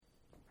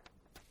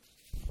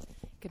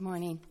Good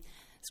morning.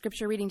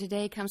 Scripture reading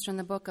today comes from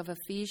the book of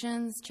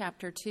Ephesians,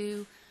 chapter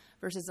 2,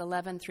 verses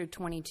 11 through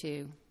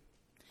 22.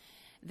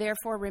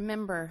 Therefore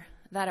remember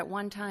that at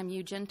one time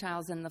you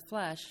Gentiles in the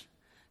flesh,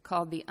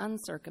 called the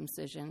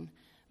uncircumcision,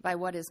 by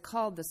what is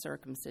called the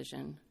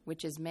circumcision,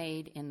 which is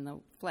made in the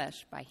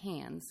flesh by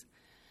hands.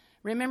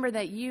 Remember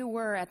that you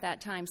were at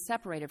that time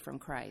separated from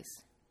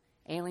Christ,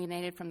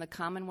 alienated from the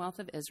commonwealth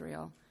of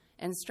Israel,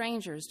 and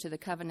strangers to the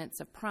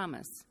covenants of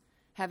promise,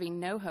 having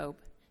no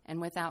hope and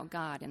without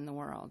God in the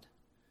world.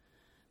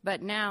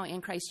 But now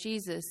in Christ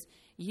Jesus,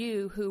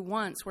 you who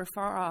once were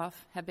far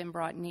off have been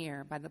brought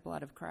near by the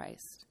blood of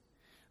Christ.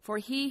 For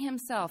he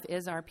himself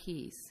is our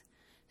peace,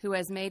 who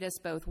has made us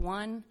both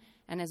one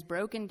and has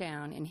broken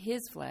down in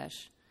his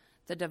flesh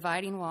the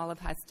dividing wall of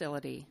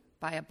hostility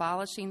by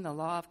abolishing the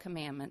law of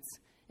commandments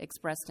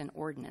expressed in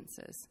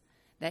ordinances,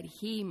 that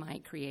he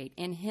might create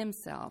in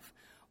himself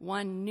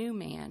one new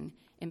man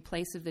in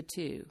place of the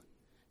two,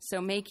 so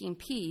making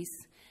peace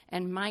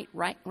and might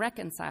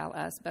reconcile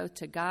us both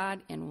to God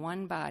in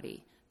one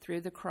body through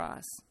the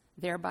cross,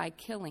 thereby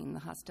killing the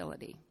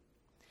hostility.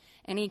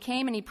 And he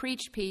came and he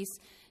preached peace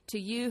to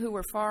you who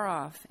were far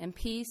off, and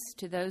peace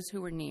to those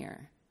who were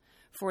near.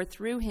 For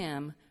through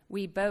him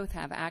we both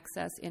have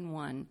access in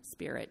one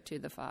Spirit to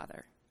the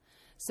Father.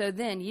 So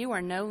then you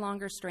are no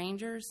longer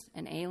strangers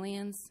and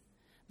aliens,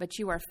 but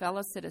you are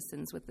fellow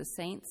citizens with the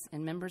saints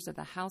and members of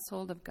the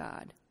household of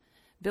God,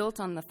 built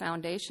on the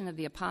foundation of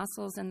the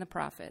apostles and the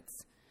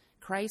prophets,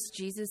 Christ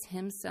Jesus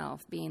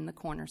himself being the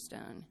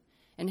cornerstone,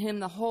 in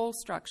whom the whole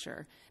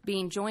structure,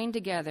 being joined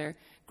together,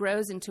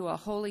 grows into a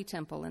holy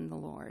temple in the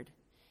Lord.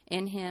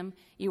 In him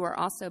you are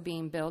also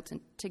being built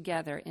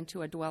together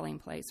into a dwelling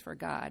place for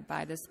God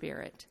by the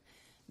Spirit.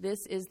 This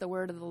is the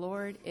word of the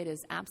Lord. It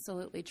is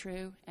absolutely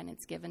true, and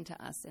it's given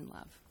to us in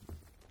love.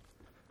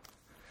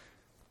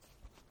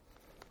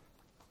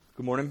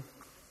 Good morning.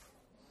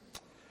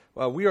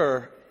 Well, we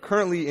are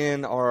currently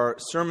in our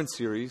sermon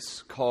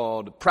series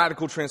called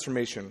Practical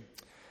Transformation.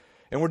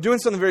 And we're doing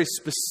something very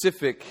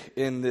specific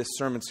in this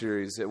sermon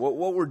series.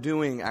 What we're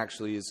doing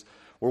actually is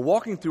we're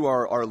walking through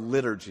our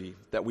liturgy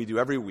that we do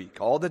every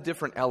week, all the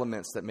different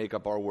elements that make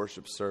up our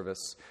worship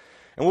service.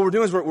 And what we're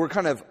doing is we're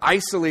kind of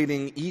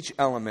isolating each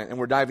element and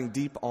we're diving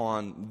deep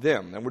on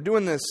them. And we're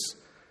doing this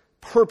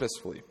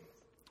purposefully.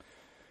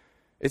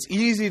 It's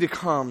easy to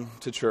come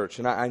to church,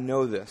 and I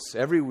know this,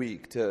 every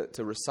week to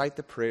recite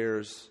the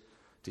prayers,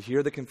 to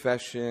hear the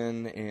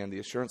confession and the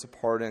assurance of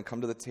pardon,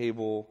 come to the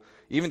table,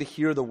 even to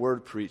hear the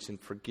word preached and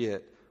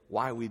forget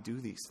why we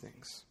do these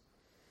things.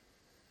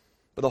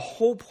 But the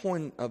whole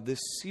point of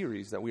this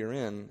series that we are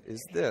in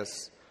is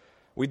this.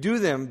 We do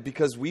them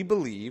because we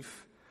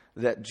believe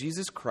that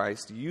Jesus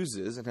Christ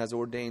uses and has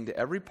ordained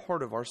every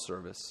part of our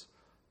service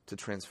to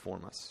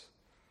transform us.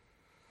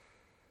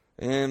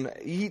 And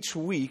each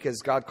week,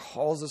 as God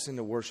calls us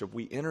into worship,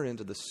 we enter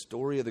into the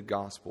story of the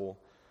gospel.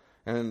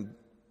 And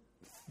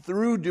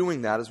through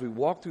doing that, as we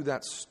walk through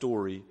that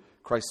story,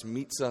 Christ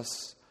meets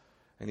us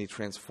and he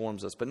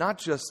transforms us. But not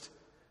just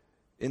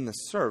in the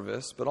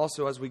service, but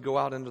also as we go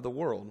out into the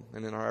world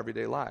and in our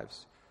everyday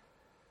lives.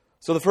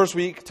 So the first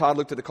week, Todd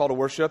looked at the call to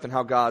worship and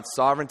how God's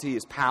sovereignty,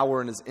 his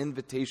power, and his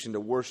invitation to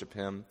worship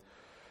him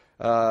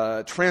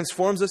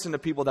transforms us into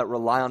people that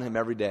rely on him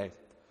every day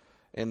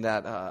and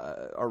that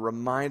are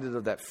reminded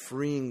of that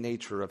freeing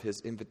nature of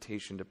his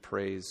invitation to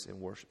praise and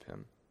worship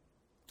him.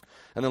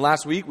 And then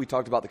last week, we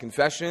talked about the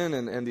confession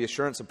and the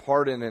assurance of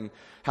pardon and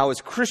how as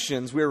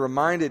Christians, we are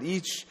reminded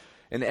each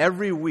and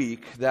every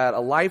week that a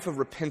life of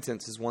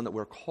repentance is one that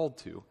we're called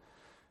to,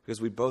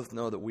 because we both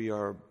know that we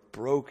are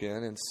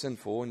broken and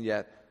sinful and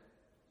yet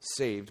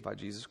saved by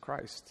Jesus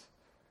Christ.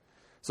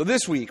 So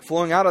this week,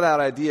 flowing out of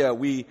that idea,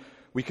 we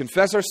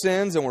confess our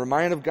sins and we're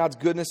reminded of God's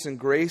goodness and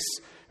grace,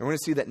 and we're going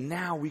to see that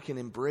now we can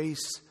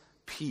embrace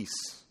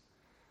peace.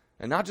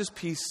 And not just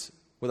peace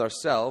with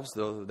ourselves,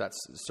 though that's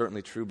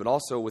certainly true, but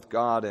also with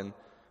God and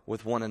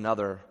with one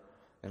another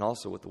and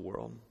also with the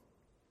world.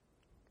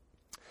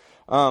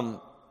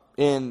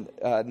 In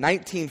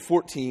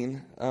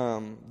 1914,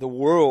 the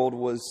world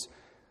was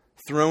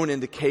thrown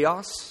into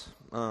chaos.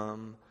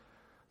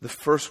 The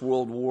First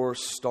World War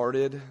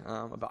started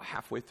about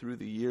halfway through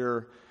the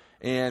year.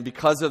 And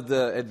because of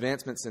the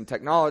advancements in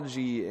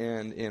technology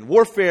and in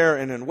warfare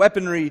and in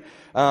weaponry,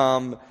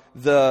 the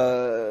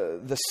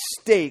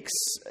stakes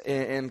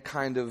and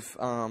kind of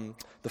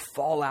the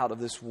fallout of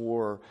this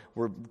war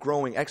were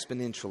growing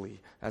exponentially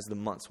as the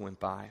months went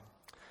by.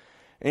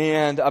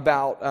 And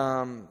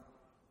about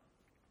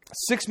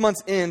 6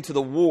 months into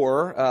the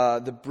war,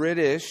 the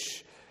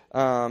British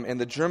and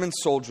the German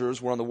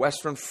soldiers were on the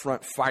Western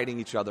Front fighting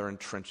each other in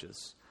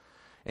trenches.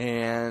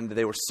 And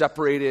they were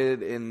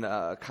separated in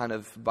kind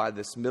of by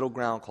this middle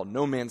ground called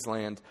no man's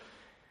land.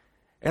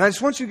 And I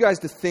just want you guys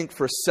to think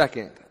for a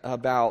second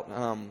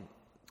about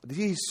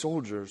these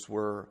soldiers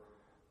were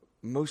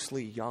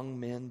mostly young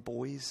men,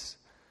 boys,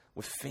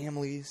 with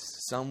families,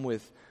 some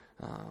with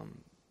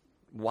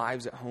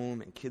wives at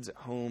home and kids at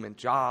home and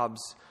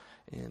jobs.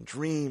 and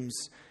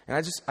dreams.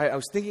 And I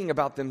was thinking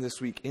about them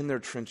this week in their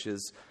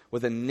trenches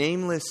with a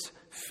nameless,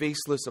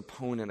 faceless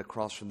opponent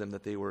across from them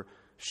that they were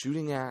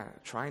shooting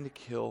at, trying to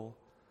kill.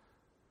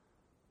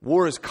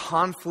 War is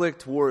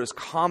conflict. War is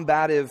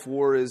combative.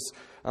 War is,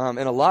 in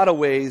a lot of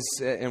ways,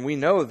 and we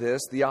know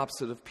this, the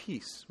opposite of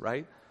peace,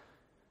 right?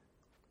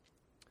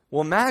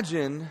 Well,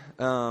 imagine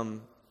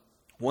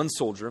one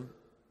soldier,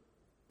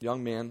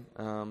 young man,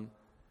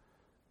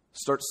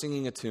 starts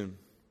singing a tune,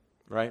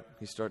 right?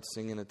 He starts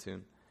singing a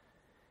tune.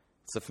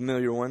 It's a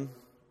familiar one.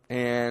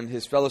 And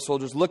his fellow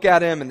soldiers look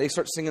at him, and they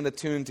start singing the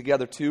tune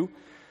together too.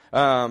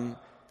 And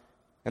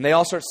they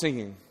all start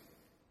singing.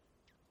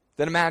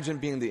 Then imagine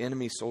being the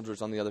enemy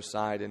soldiers on the other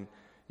side, and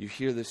you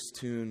hear this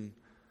tune,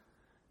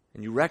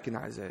 and you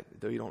recognize it,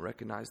 though you don't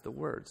recognize the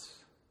words.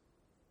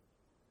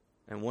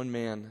 And one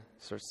man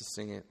starts to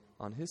sing it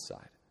on his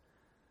side.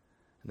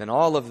 And then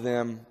all of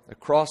them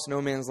across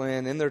no man's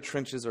land in their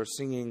trenches are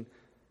singing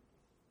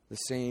the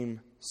same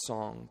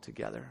song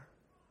together.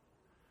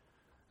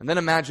 And then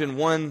imagine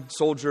one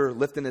soldier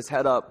lifting his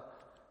head up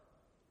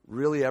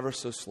really ever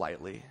so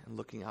slightly and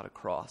looking out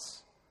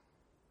across.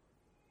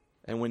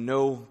 And when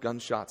no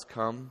gunshots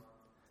come,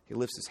 he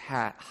lifts his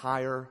hat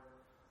higher,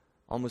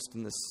 almost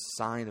in the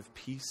sign of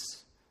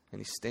peace, and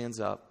he stands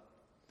up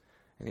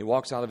and he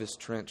walks out of his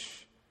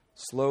trench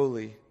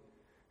slowly,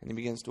 and he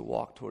begins to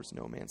walk towards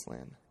no man's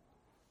land.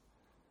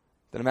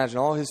 Then imagine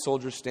all his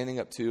soldiers standing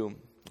up too,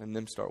 and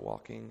them start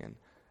walking, and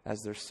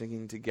as they're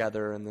singing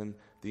together, and then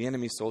the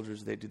enemy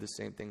soldiers, they do the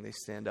same thing. They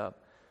stand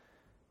up,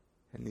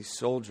 and these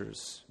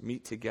soldiers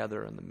meet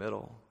together in the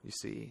middle. You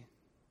see,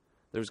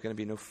 there's going to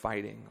be no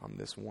fighting on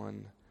this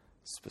one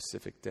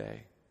specific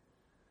day.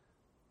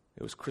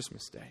 It was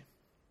Christmas Day.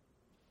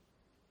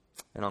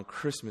 And on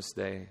Christmas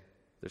Day,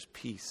 there's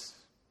peace.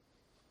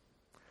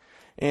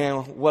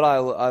 And what I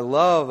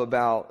love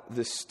about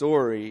this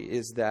story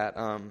is that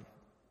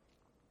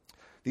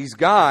these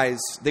guys,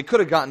 they could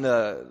have gotten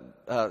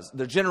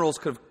their generals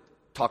could have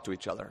talked to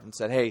each other and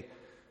said, hey,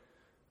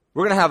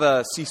 we're going to have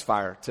a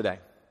ceasefire today.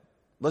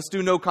 Let's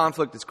do no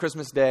conflict. It's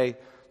Christmas Day.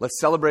 Let's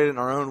celebrate it in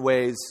our own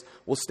ways.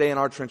 We'll stay in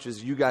our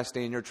trenches. You guys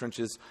stay in your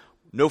trenches.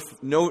 No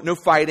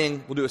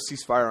fighting. We'll do a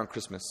ceasefire on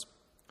Christmas.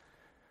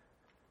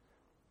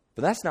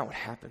 But that's not what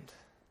happened.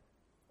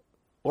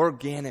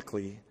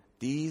 Organically,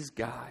 these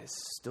guys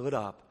stood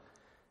up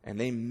and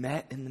they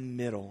met in the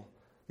middle,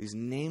 these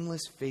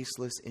nameless,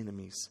 faceless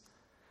enemies,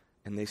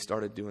 and they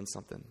started doing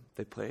something.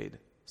 They played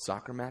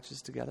soccer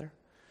matches together.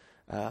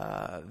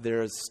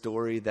 There's a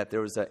story that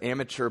there was an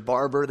amateur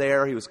barber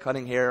there. He was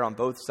cutting hair on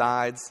both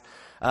sides.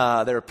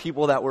 There were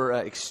people that were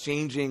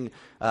exchanging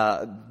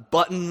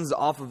buttons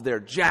off of their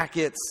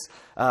jackets.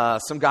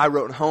 Some guy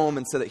wrote home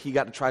and said that he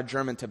got to try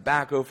German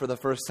tobacco for the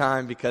first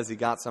time because he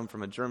got some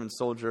from a German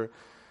soldier.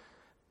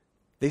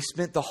 They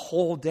spent the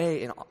whole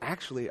day, and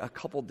actually a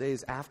couple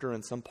days after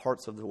in some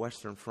parts of the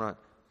Western Front,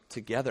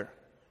 together.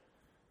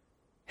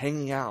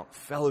 Hanging out,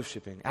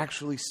 fellowshipping,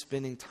 actually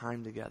spending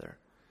time together.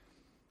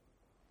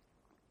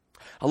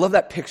 I love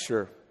that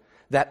picture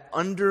that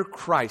under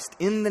Christ,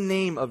 in the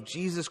name of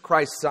Jesus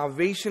Christ,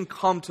 salvation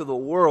come to the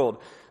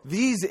world.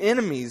 These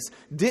enemies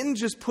didn't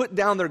just put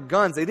down their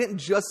guns. They didn't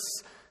just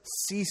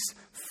cease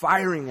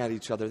firing at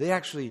each other. They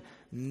actually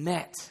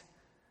met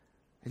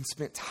and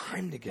spent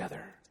time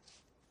together.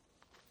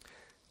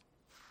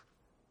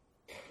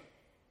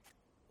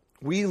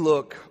 We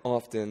look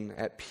often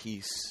at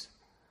peace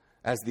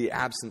as the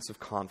absence of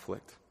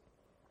conflict.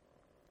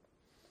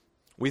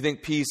 We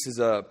think peace is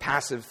a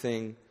passive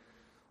thing,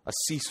 a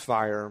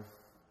ceasefire.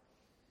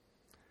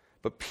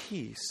 But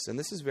peace, and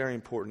this is very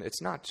important,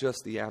 it's not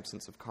just the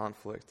absence of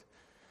conflict.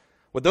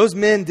 What those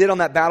men did on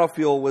that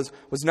battlefield was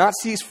not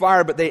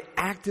ceasefire, but they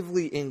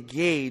actively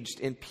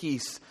engaged in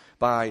peace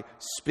by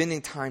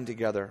spending time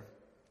together,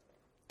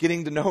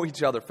 getting to know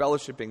each other,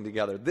 fellowshipping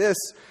together. This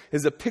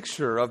is a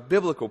picture of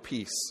biblical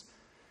peace.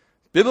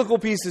 Biblical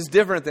peace is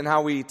different than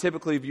how we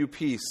typically view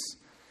peace.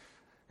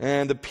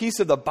 And the peace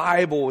of the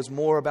Bible is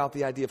more about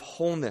the idea of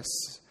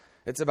wholeness.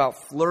 It's about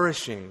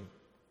flourishing.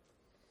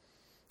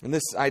 And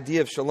this idea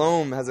of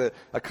shalom has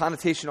a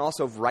connotation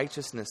also of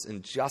righteousness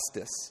and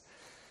justice,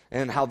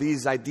 and how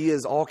these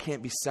ideas all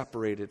can't be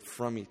separated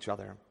from each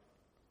other.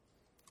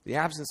 The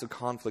absence of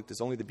conflict is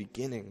only the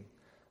beginning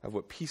of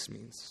what peace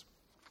means.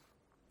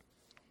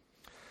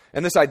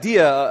 And this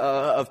idea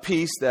of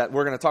peace that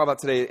we're going to talk about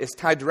today is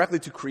tied directly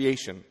to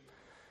creation.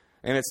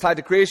 And it's tied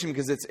to creation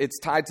because it's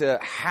tied to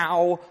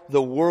how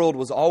the world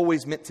was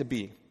always meant to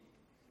be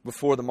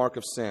before the mark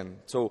of sin.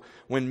 So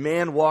when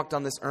man walked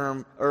on this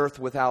earth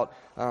without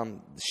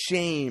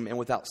shame and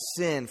without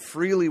sin,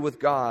 freely with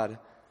God,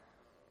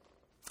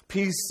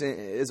 peace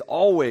is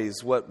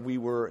always what we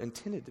were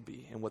intended to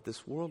be and what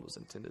this world was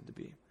intended to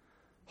be.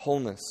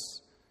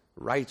 Wholeness,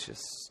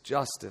 righteous,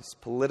 justice,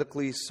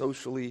 politically,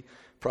 socially,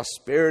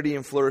 prosperity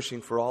and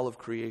flourishing for all of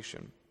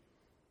creation.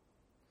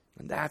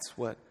 And that's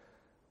what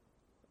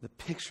the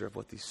picture of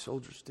what these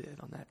soldiers did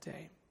on that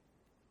day.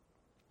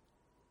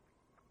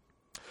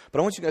 But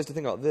I want you guys to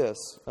think about this.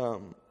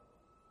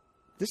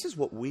 This is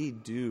what we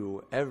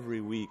do every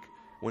week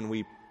when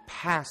we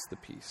pass the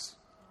peace.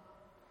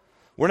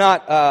 We're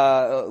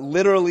not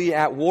literally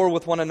at war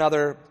with one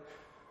another,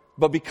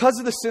 but because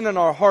of the sin in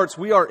our hearts,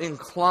 we are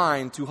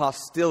inclined to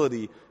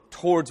hostility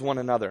towards one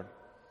another.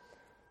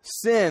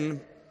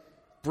 Sin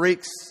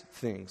breaks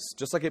things.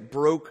 Just like it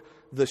broke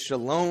the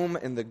shalom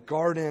in the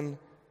garden,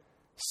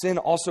 sin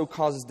also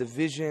causes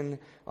division,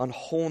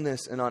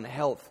 unwholeness, and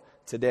unhealth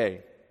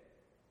today.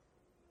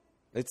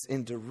 It's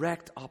in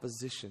direct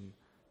opposition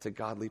to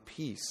godly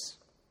peace.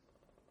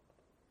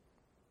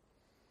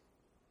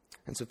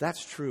 And so if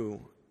that's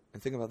true,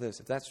 and think about this,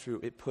 if that's true,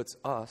 it puts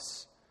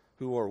us,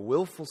 who are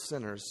willful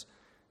sinners,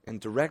 in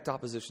direct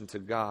opposition to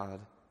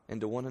God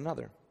and to one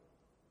another.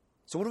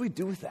 So what do we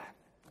do with that?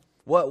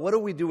 What do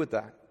we do with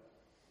that?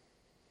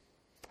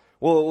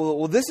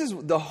 Well, this is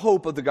the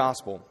hope of the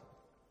gospel,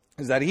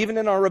 is that even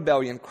in our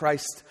rebellion,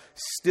 Christ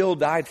still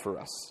died for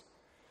us.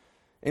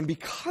 And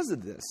because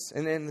of this,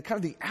 and kind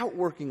of the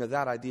outworking of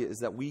that idea is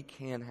that we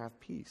can have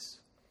peace.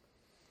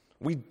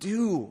 We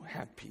do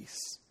have peace.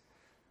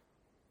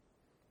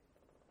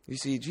 You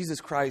see,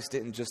 Jesus Christ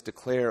didn't just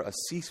declare a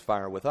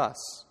ceasefire with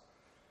us.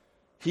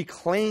 He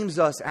claims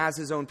us as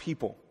his own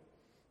people.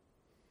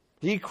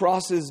 He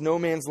crosses no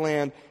man's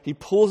land. He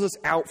pulls us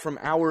out from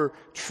our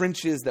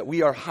trenches that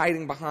we are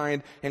hiding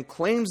behind and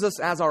claims us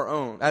as our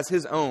own, as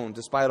his own,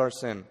 despite our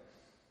sin.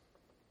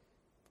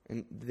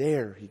 And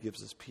there he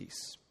gives us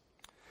peace.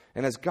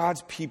 And as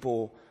God's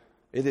people,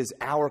 it is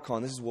our call,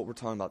 and this is what we're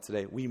talking about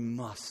today. We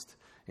must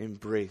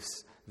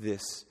embrace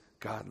this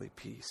godly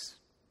peace.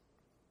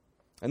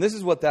 And this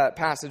is what that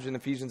passage in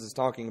Ephesians is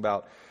talking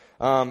about.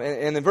 And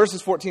in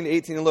verses 14 to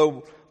 18 and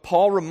below,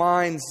 Paul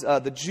reminds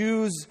the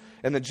Jews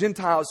and the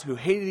Gentiles who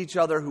hated each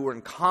other, who were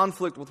in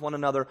conflict with one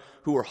another,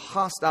 who were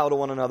hostile to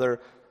one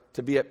another,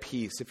 to be at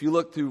peace. If you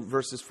look through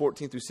verses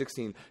 14 through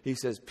 16, he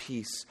says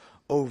peace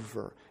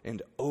over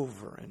and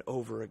over and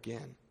over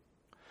again.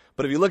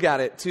 But if you look at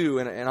it too,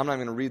 and I'm not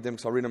going to read them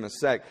because I'll read them in a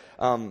sec,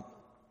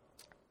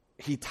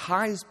 he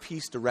ties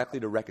peace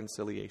directly to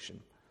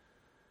reconciliation.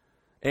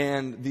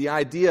 And the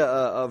idea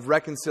of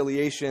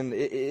reconciliation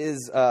is,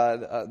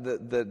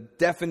 the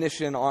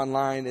definition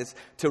online is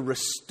to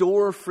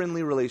restore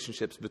friendly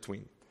relationships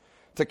between,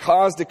 to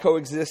cause to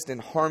coexist in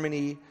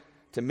harmony,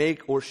 to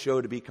make or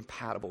show to be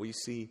compatible. You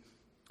see,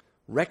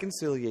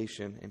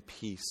 reconciliation and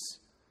peace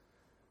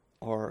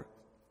are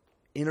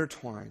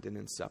intertwined and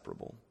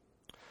inseparable.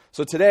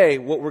 So today,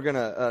 what we're going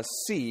to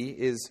see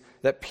is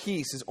that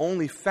peace is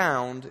only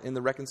found in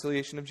the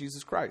reconciliation of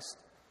Jesus Christ.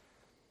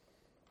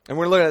 And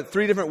we're going to look at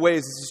 3 different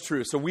ways this is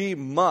true. So we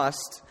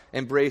must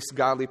embrace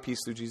godly peace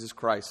through Jesus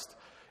Christ.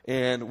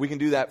 And we can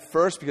do that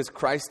first because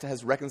Christ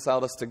has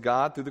reconciled us to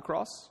God through the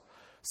cross.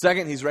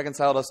 Second, he's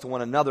reconciled us to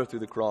one another through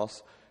the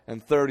cross.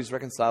 And third, he's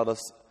reconciled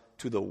us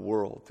to the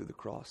world through the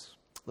cross.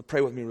 Let's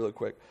pray with me really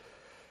quick.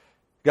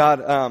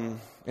 God,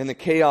 in the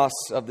chaos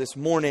of this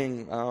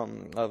morning,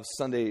 of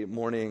Sunday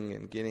morning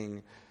and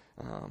getting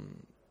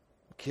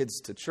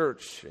kids to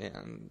church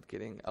and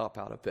getting up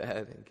out of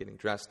bed and getting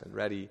dressed and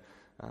ready,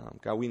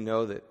 God, we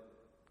know that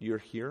you're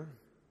here.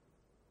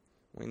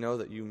 We know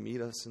that you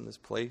meet us in this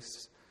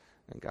place.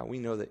 And God, we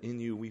know that in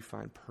you we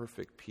find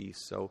perfect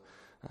peace. So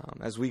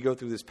as we go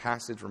through this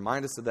passage,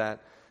 remind us of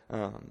that.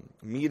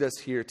 Meet us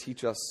here,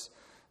 teach us,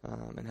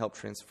 and help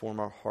transform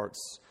our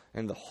hearts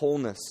and the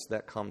wholeness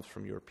that comes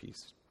from your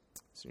peace.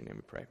 It's in your name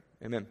we pray.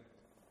 Amen.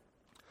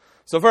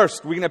 So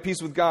first, we can have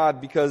peace with God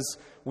because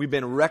we've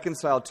been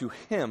reconciled to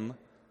him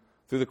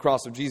through the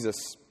cross of Jesus.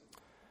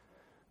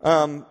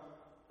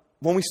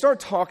 When we start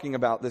talking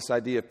about this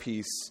idea of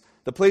peace,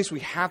 the place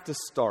we have to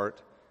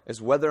start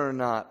is whether or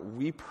not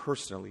we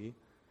personally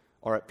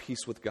are at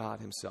peace with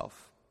God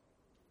himself.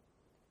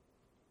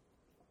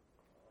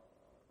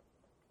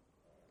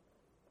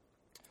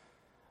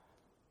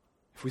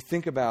 If we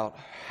think about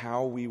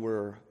how we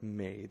were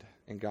made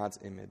in God's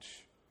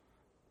image,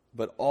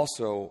 but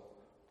also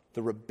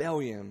the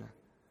rebellion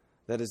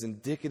that is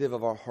indicative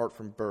of our heart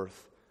from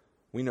birth,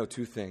 we know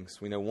 2 things.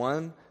 We know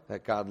 1,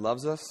 that God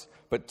loves us,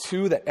 but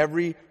 2, that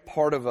every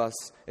part of us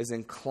is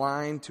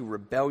inclined to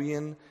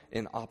rebellion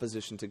in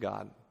opposition to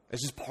God.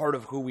 It's just part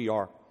of who we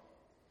are.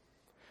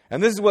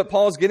 And this is what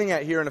Paul's getting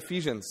at here in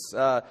Ephesians.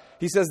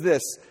 He says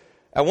this,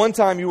 at one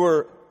time you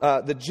were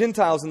the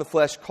Gentiles in the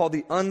flesh called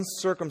the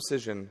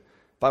uncircumcision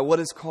by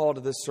what is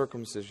called the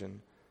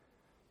circumcision,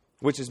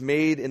 which is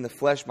made in the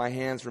flesh by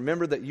hands.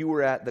 Remember that you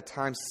were at the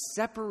time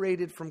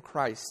separated from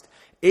Christ,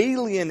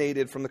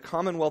 alienated from the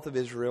commonwealth of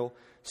Israel,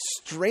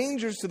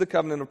 strangers to the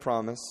covenant of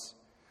promise.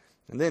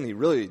 And then he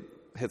really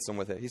hits them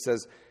with it. He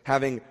says,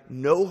 having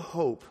no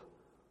hope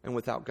and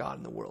without God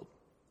in the world.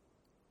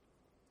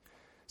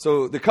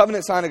 So the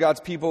covenant sign of God's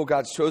people,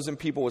 God's chosen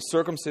people, was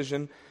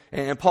circumcision.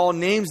 And Paul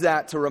names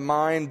that to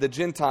remind the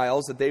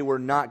Gentiles that they were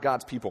not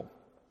God's people.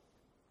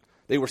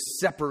 They were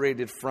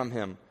separated from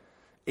him,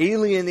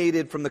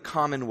 alienated from the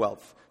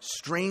commonwealth,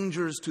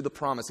 strangers to the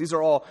promise. These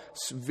are all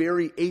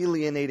very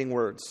alienating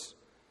words.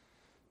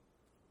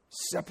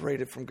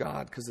 Separated from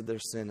God because of their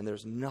sin, and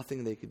there's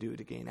nothing they could do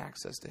to gain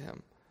access to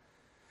him.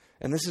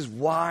 And this is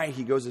why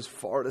he goes as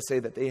far to say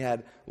that they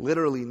had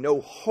literally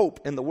no hope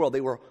in the world.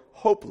 They were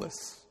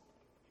hopeless.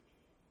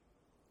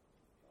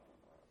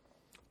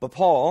 But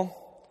Paul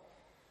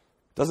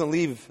doesn't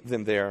leave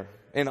them there.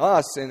 And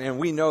us, and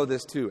we know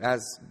this too,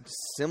 as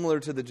similar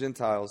to the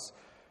Gentiles,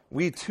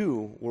 we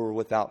too were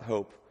without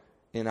hope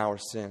in our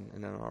sin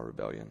and in our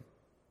rebellion.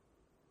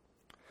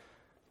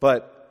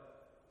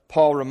 But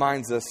Paul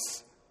reminds us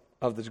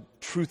of the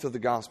truth of the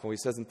gospel. He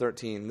says in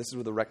 13, this is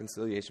where the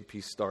reconciliation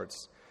piece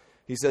starts.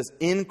 He says,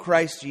 in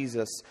Christ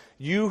Jesus,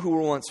 you who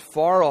were once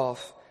far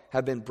off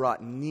have been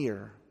brought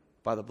near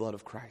by the blood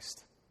of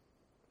Christ.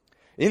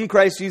 In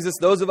Christ Jesus,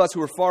 those of us who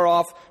were far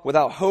off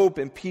without hope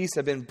and peace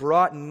have been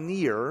brought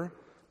near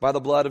by the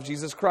blood of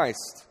Jesus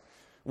Christ.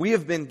 We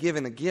have been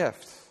given a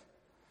gift,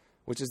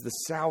 which is the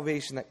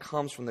salvation that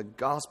comes from the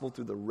gospel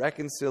through the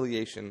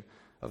reconciliation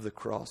of the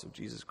cross of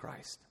Jesus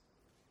Christ.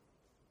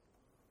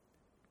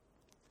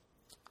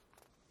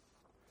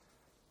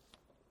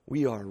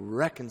 We are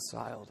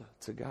reconciled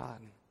to God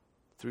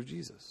through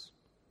Jesus.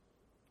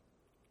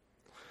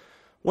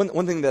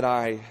 One thing that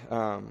I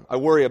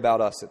worry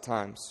about us at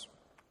times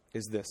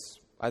is this.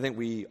 I think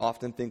we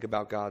often think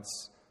about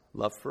God's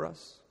love for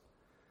us.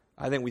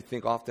 I think we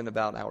think often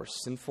about our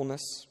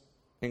sinfulness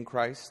in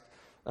Christ.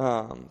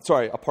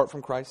 Apart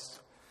from Christ.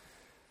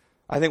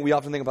 I think we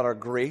often think about our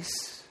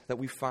grace that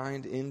we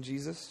find in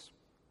Jesus.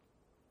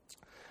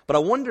 But I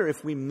wonder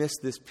if we miss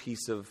this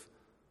piece of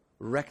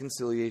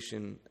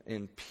reconciliation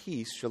and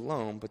peace,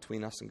 shalom,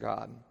 between us and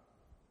God.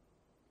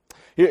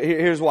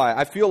 Here's why.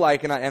 I feel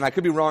like, and I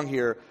could be wrong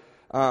here,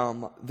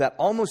 that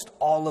almost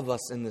all of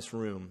us in this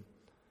room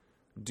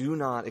do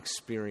not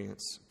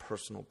experience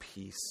personal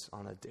peace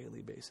on a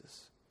daily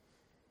basis.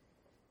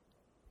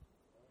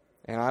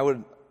 And I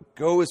would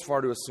go as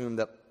far to assume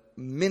that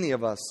many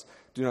of us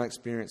do not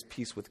experience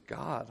peace with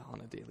God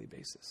on a daily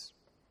basis.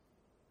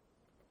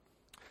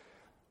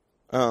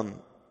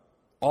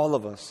 All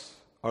of us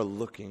are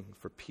looking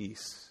for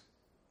peace,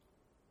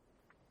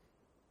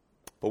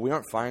 but we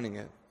aren't finding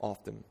it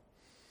often.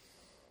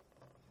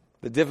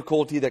 The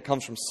difficulty that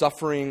comes from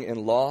suffering and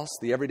loss,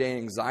 the everyday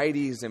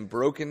anxieties and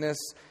brokenness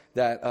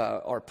that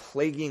are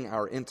plaguing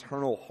our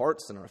internal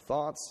hearts and our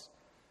thoughts.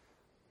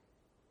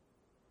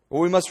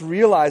 What we must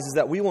realize is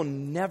that we will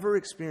never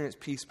experience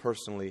peace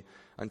personally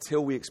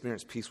until we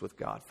experience peace with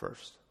God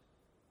first.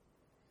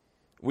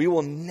 We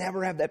will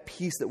never have that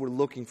peace that we're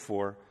looking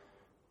for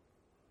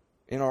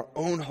in our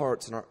own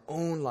hearts, in our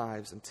own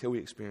lives, until we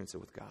experience it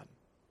with God.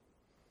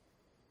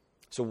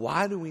 So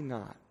why do we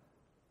not?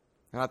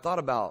 And I thought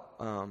about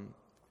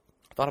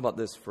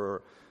this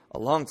for a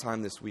long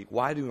time this week.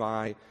 Why do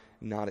I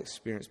not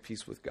experience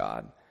peace with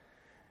God?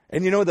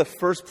 And you know, the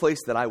first place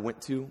that I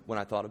went to when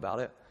I thought about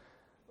it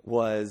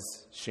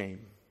was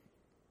shame.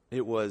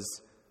 It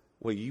was,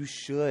 well, you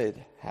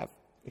should have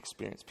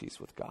experienced peace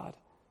with God,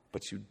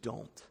 but you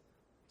don't.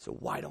 So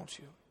why don't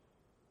you?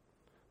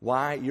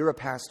 Why? You're a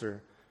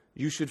pastor.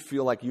 You should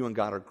feel like you and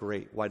God are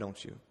great. Why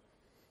don't you?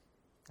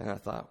 And I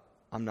thought,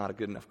 I'm not a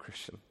good enough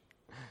Christian.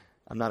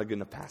 I'm not a good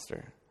enough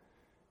pastor.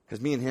 Because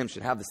me and him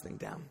should have this thing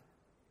down.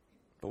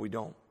 But we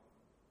don't.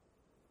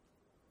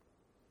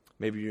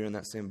 Maybe you're in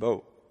that same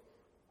boat.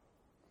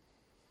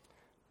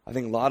 I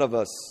think a lot of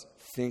us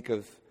think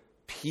of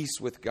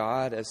peace with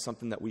God as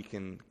something that we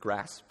can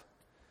grasp,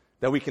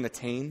 that we can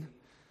attain,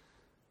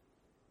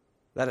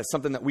 that is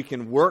something that we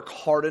can work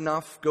hard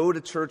enough, go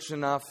to church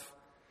enough,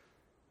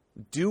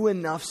 do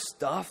enough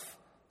stuff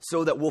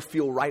so that we'll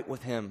feel right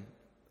with Him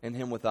and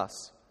Him with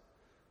us.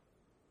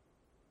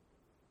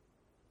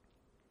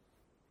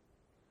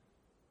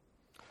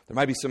 There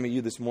might be some of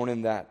you this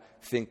morning that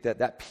think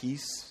that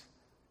peace,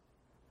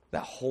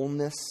 that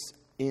wholeness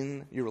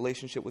in your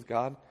relationship with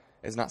God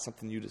is not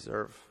something you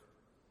deserve.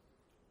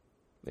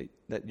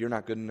 That you're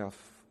not good enough,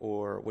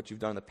 or what you've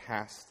done in the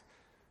past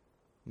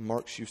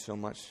marks you so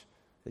much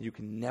that you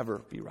can never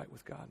be right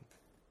with God.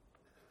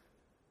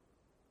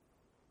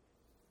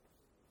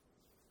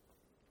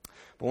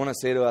 But what I want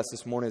to say to us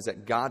this morning is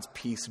that God's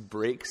peace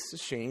breaks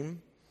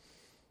shame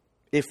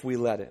if we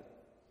let it.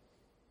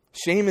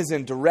 Shame is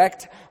in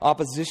direct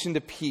opposition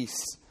to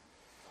peace.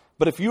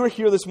 But if you are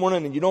here this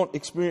morning and you don't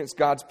experience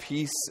God's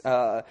peace,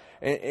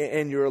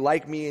 and you're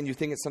like me and you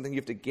think it's something you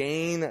have to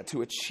gain,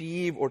 to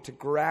achieve, or to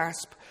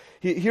grasp,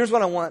 here's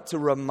what I want to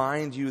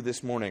remind you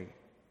this morning.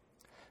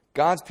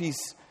 God's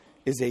peace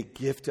is a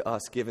gift to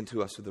us, given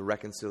to us through the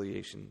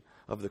reconciliation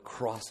of the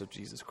cross of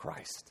Jesus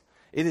Christ.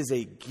 It is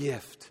a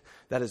gift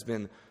that has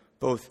been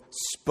both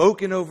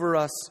spoken over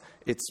us,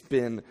 it's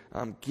been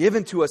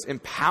given to us,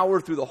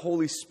 empowered through the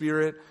Holy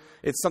Spirit.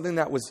 It's something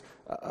that was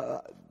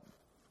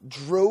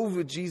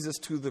drove Jesus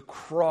to the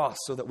cross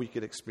so that we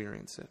could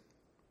experience it.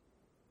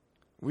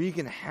 We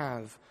can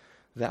have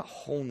that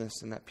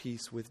wholeness and that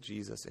peace with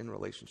Jesus in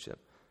relationship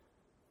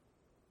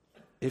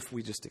if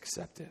we just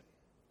accept it.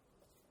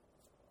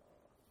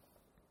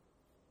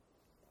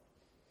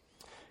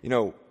 You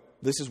know,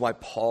 this is why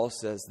Paul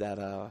says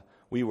that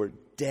we were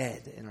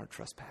dead in our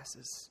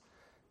trespasses,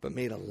 but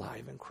made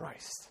alive in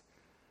Christ.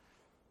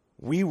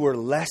 We were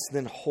less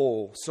than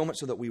whole, so much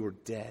so that we were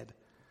dead.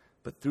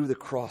 But through the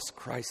cross,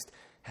 Christ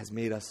has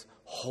made us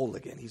whole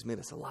again. He's made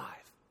us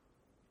alive.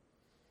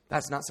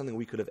 That's not something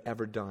we could have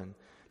ever done.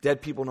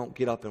 Dead people don't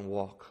get up and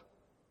walk.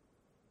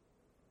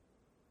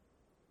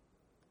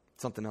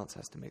 Something else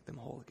has to make them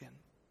whole again.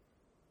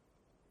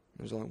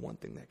 There's only one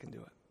thing that can do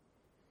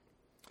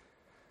it.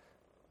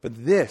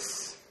 But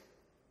this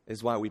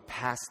is why we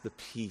pass the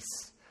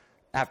peace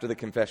after the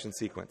confession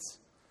sequence.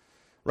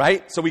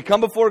 Right? So we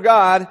come before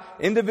God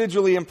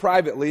individually and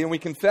privately, and we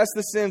confess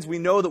the sins we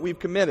know that we've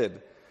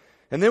committed.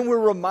 And then we're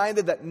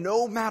reminded that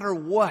no matter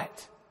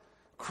what,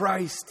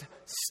 Christ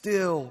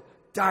still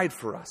died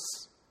for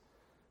us.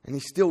 And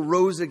He still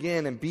rose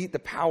again and beat the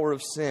power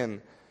of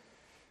sin.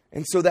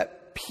 And so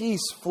that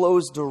peace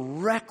flows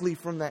directly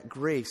from that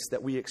grace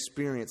that we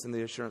experience in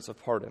the assurance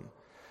of pardon.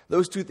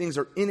 Those two things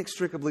are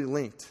inextricably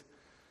linked.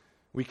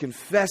 We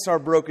confess our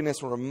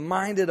brokenness, we're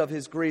reminded of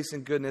His grace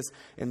and goodness,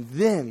 and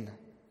then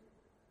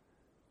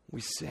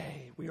we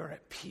say we are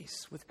at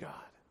peace with God.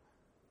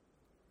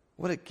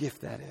 What a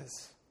gift that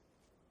is.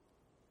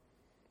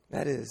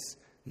 That is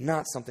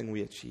not something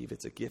we achieve,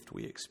 it's a gift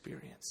we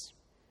experience.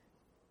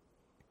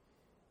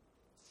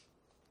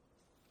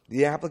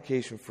 The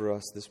application for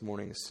us this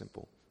morning is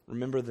simple.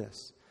 Remember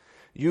this.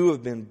 You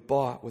have been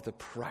bought with a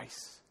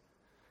price.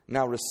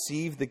 Now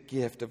receive the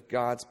gift of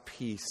God's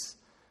peace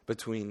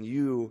between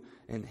you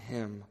and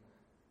Him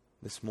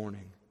this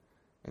morning.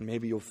 And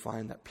maybe you'll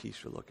find that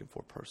peace you're looking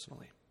for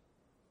personally.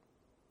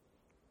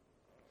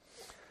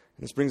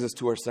 And this brings us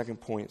to our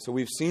second point. So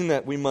we've seen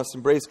that we must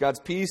embrace God's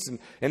peace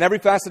in every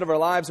facet of our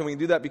lives, and we can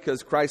do that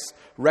because Christ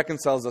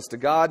reconciles us to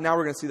God. Now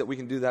we're going to see that we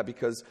can do that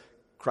because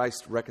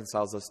Christ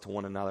reconciles us to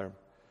one another.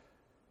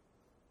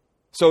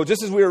 So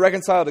just as we are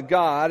reconciled to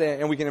God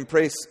and we can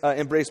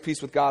embrace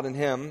peace with God and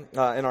Him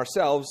and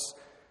ourselves,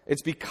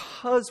 it's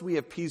because we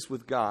have peace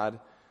with God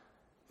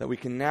that we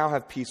can now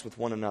have peace with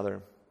one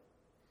another.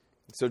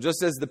 So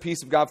just as the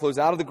peace of God flows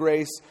out of the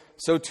grace,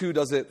 so too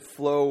does it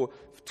flow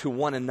to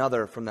one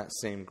another from that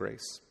same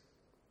grace.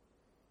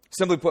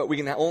 Simply put, we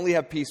can only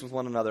have peace with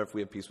one another if we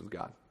have peace with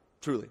God.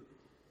 Truly.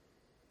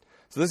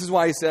 So this is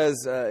why he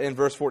says in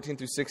verse 14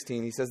 through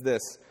 16, he says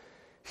this,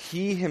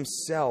 He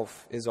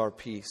Himself is our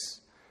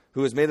peace,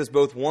 who has made us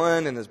both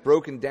one and has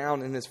broken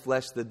down in His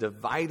flesh the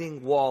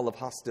dividing wall of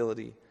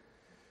hostility.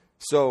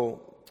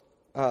 So,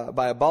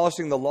 by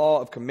abolishing the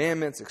law of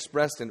commandments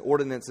expressed in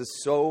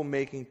ordinances, so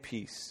making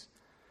peace,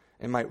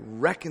 and might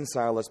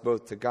reconcile us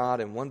both to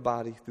God in one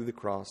body through the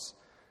cross,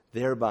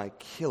 thereby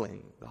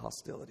killing the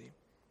hostility.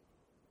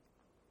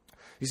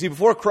 You see,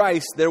 before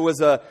Christ, there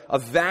was a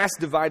vast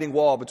dividing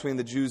wall between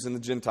the Jews and the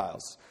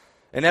Gentiles.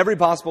 In every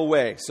possible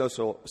way,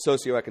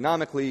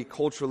 socioeconomically,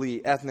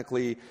 culturally,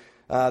 ethnically,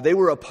 they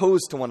were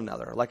opposed to one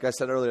another. Like I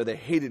said earlier, they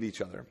hated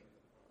each other.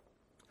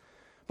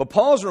 But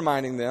Paul's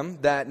reminding them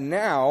that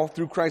now,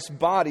 through Christ's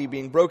body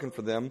being broken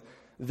for them,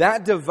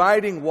 that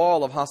dividing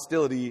wall of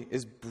hostility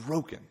is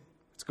broken.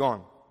 It's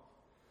gone.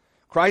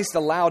 Christ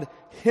allowed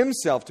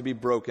Himself to be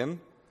broken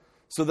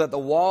so that the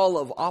wall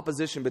of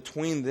opposition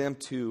between them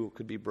two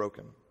could be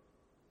broken.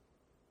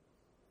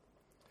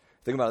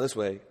 Think about it this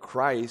way.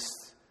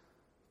 Christ,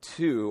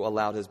 too,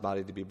 allowed His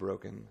body to be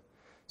broken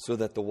so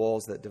that the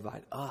walls that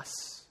divide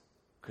us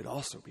could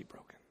also be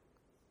broken.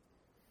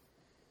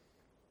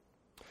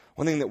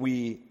 One thing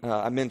that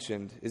I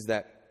mentioned is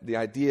that the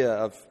idea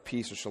of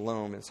peace or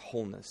shalom is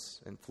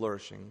wholeness and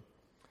flourishing.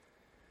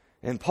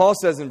 And Paul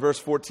says in verse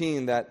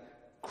 14 that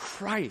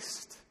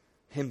Christ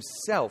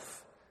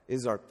Himself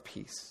is our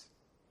peace.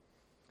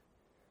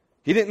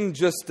 He didn't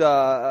just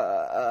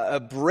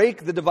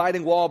break the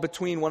dividing wall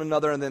between one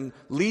another and then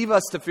leave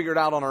us to figure it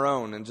out on our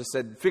own and just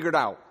said, figure it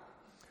out.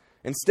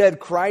 Instead,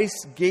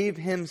 Christ gave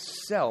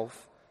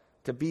Himself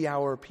to be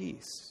our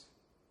peace.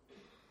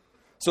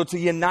 So to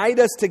unite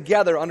us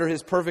together under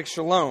His perfect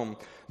shalom,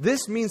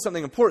 this means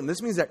something important.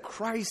 This means that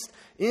Christ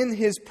in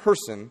His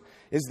person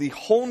is the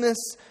wholeness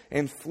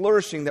and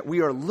flourishing that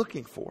we are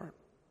looking for.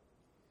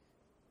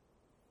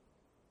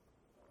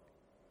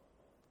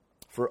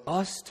 For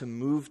us to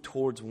move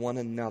towards one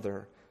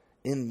another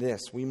in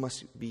this, we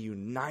must be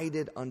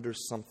united under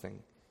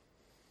something.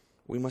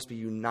 We must be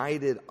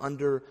united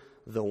under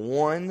the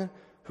one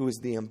who is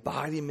the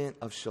embodiment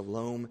of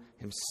shalom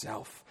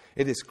Himself.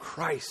 It is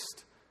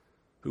Christ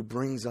who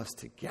brings us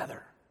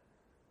together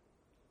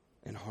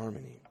in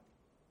harmony.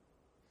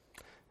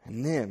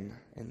 And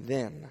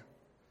then,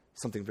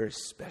 something very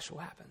special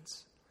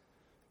happens.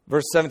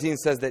 Verse 17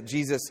 says that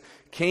Jesus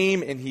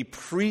came and He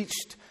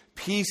preached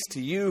peace to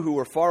you who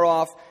were far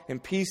off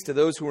and peace to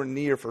those who are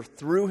near, for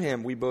through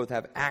Him we both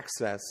have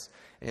access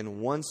in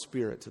one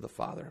Spirit to the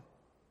Father.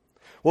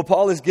 What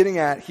Paul is getting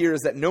at here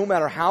is that no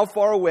matter how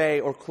far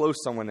away or close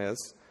someone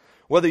is,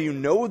 whether you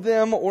know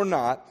them or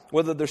not,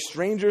 whether they're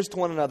strangers to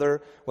one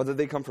another, whether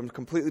they come from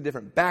completely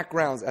different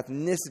backgrounds,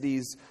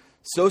 ethnicities,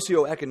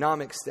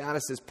 socioeconomic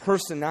statuses,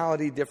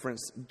 personality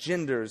difference,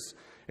 genders,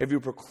 if you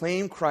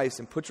proclaim Christ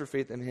and put your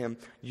faith in Him,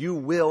 you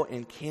will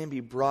and can be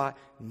brought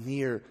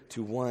near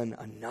to one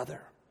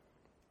another.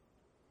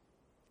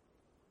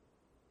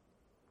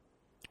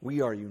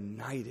 We are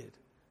united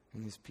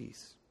in his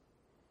peace.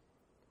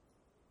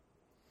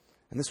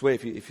 And this way,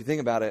 if you think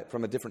about it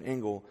from a different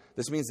angle,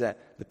 this means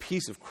that the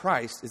peace of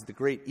Christ is the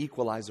great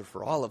equalizer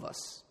for all of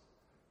us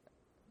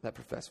that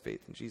profess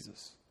faith in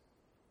Jesus.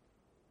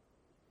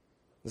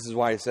 This is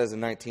why it says in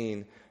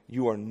 19,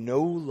 you are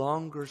no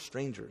longer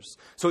strangers.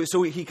 So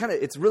he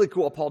it's really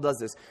cool how Paul does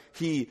this.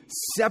 He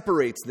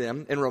separates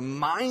them and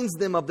reminds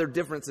them of their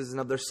differences and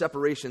of their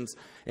separations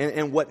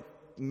and what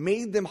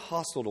made them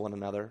hostile to one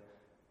another.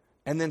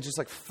 And then just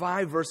like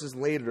 5 verses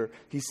later,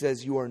 he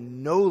says, you are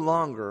no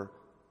longer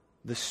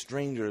the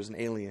strangers and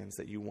aliens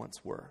that you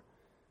once were.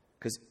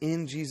 Because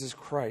in Jesus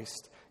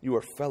Christ, you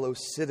are fellow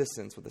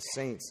citizens with the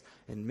saints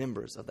and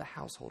members of the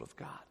household of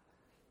God.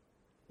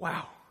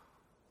 Wow.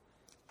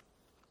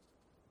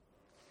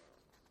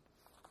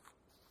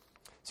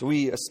 So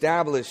we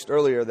established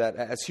earlier that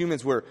as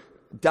humans, we're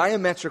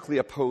diametrically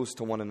opposed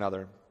to one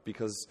another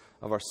because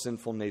of our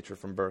sinful nature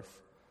from birth.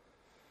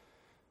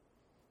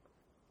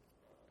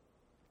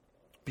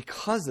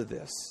 Because of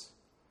this,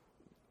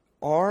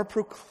 our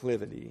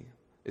proclivity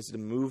is to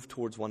move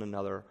towards one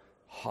another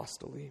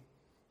hostilely.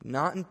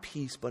 Not in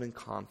peace, but in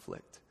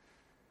conflict.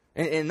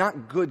 And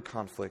not good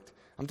conflict.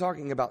 I'm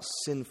talking about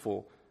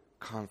sinful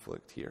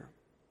conflict here.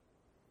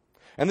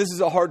 And this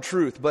is a hard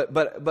truth,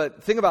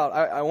 but think about,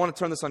 I want to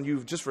turn this on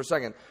you just for a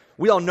second.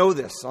 We all know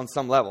this on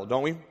some level,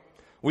 don't we?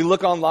 We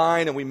look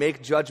online and we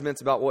make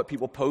judgments about what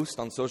people post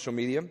on social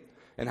media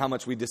and how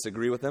much we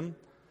disagree with them.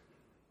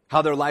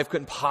 How their life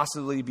couldn't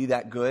possibly be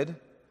that good.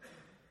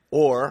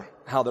 Or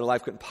how their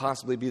life couldn't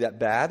possibly be that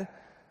bad.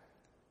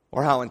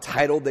 Or how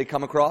entitled they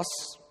come across.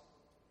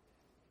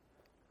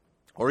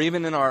 Or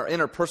even in our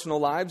interpersonal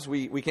lives,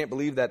 we can't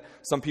believe that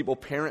some people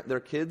parent their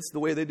kids the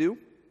way they do.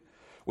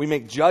 We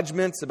make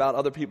judgments about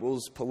other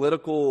people's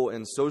political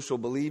and social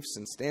beliefs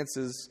and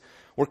stances.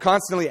 We're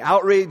constantly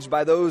outraged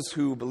by those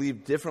who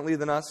believe differently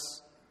than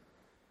us.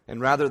 And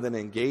rather than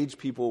engage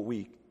people,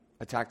 we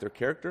attack their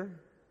character,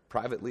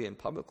 privately and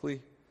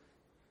publicly.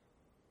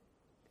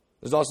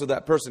 There's also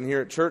that person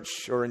here at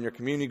church or in your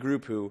community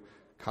group who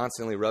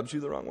constantly rubs you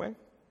the wrong way.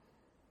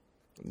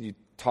 You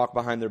talk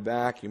behind their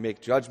back, you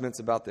make judgments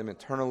about them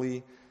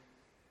internally,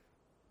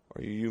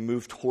 or you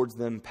move towards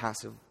them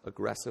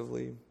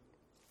passive-aggressively.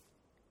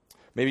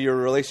 Maybe your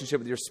relationship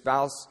with your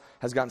spouse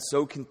has gotten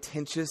so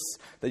contentious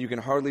that you can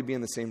hardly be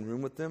in the same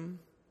room with them.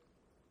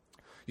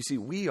 You see,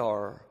 we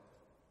are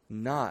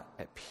not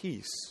at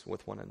peace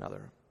with one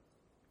another.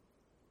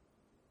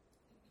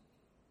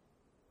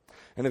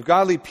 And if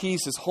godly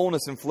peace is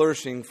wholeness and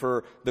flourishing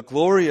for the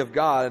glory of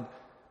God,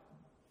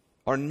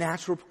 our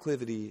natural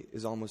proclivity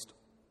is almost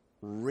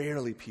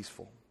rarely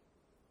peaceful.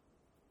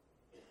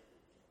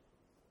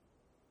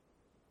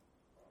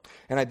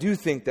 And I do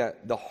think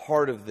that the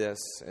heart of this,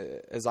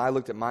 as I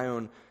looked at my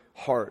own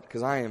heart,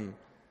 because I am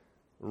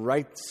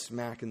right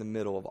smack in the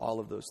middle of all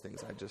of those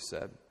things I just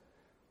said,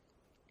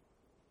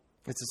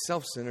 it's a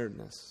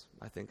self-centeredness,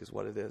 I think, is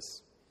what it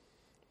is.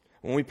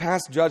 When we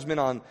pass judgment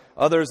on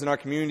others in our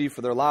community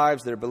for their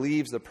lives, their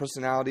beliefs, their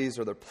personalities,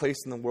 or their place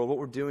in the world, what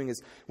we're doing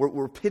is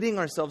we're pitting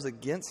ourselves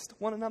against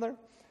one another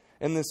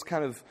in this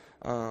kind of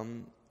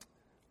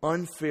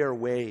unfair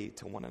way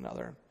to one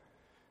another.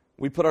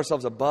 We put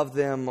ourselves above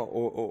them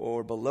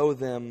or below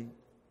them.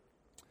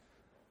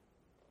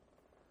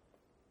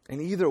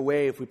 And either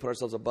way, if we put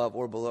ourselves above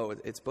or below,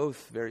 it's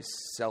both very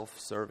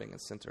self-serving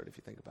and centered if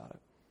you think about it.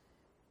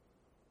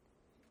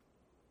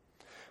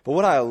 But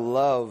what I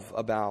love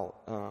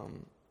about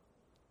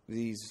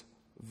these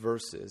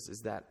verses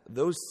is that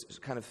those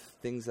kind of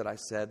things that I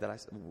said,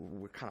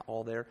 we're kind of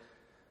all there.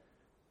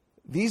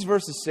 These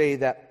verses say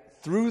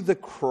that through the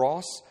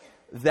cross,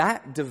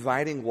 that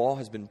dividing wall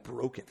has been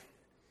broken.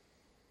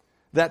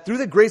 That through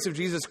the grace of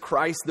Jesus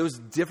Christ, those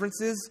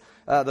differences,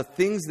 the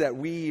things that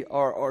we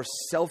are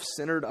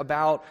self-centered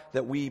about,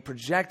 that we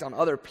project on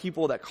other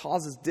people that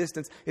causes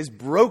distance, is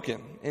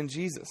broken in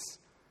Jesus.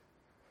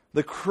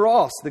 The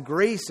cross, the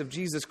grace of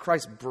Jesus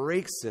Christ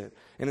breaks it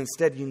and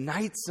instead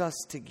unites us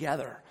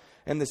together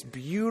in this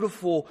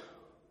beautiful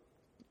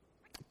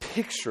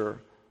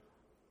picture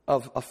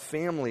of a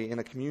family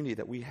and a community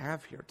that we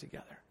have here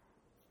together.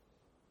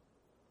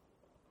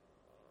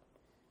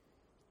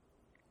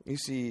 You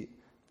see,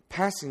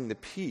 passing the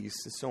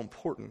peace is so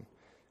important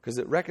because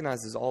it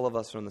recognizes all of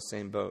us are in the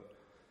same boat.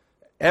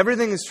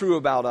 Everything is true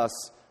about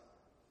us.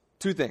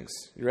 2 things.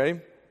 You ready?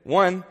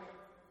 1,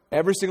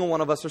 every single one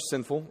of us are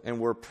sinful and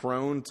we're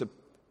prone to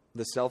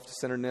the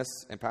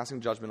self-centeredness and passing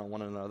judgment on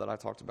one another that I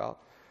talked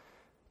about.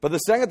 But the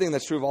second thing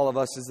that's true of all of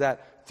us is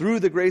that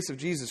through the grace of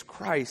Jesus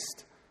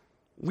Christ,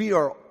 we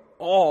are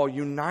all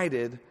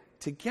united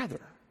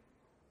together.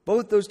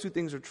 Both those 2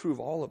 things are true of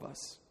all of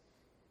us.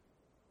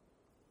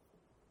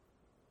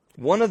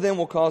 One of them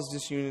will cause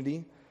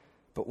disunity,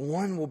 but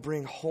one will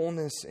bring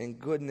wholeness and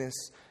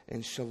goodness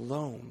and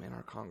shalom in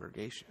our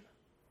congregation.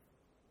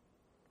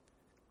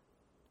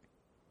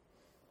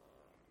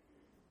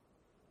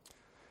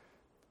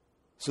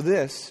 So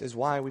this is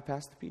why we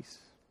pass the peace.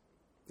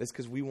 It's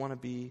because we want to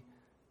be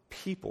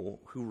people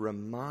who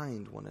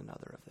remind one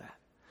another of that.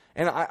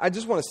 And I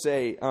just want to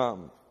say,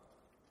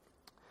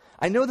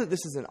 I know that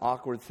this is an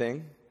awkward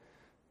thing,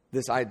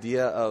 this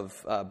idea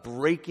of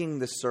breaking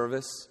the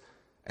service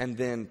and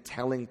then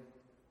telling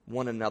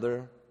one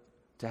another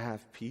to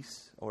have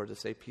peace, or to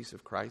say peace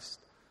of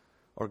Christ,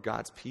 or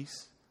God's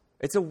peace.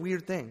 It's a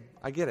weird thing.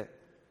 I get it.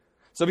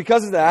 So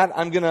because of that,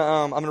 I'm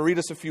gonna read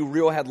us a few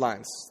real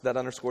headlines that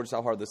underscore just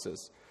how hard this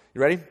is.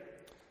 You ready?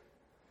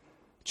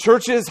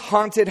 Church's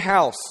haunted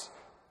house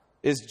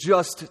is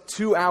just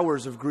 2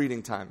 hours of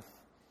greeting time.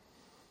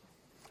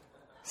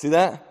 See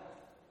that?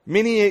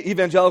 Many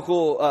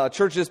evangelical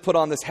churches put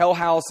on this hell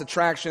house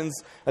attractions,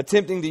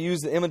 attempting to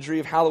use the imagery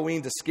of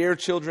Halloween to scare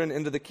children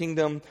into the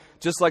kingdom,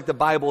 just like the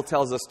Bible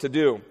tells us to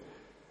do.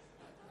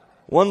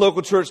 One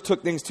local church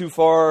took things too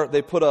far.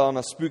 They put on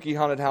a spooky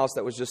haunted house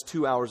that was just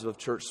 2 hours of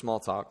church small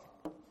talk.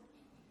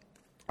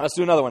 Let's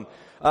do another one.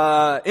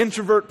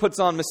 Introvert puts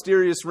on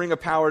mysterious ring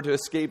of power to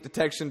escape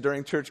detection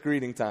during church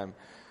greeting time.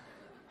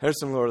 There's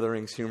some Lord of the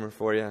Rings humor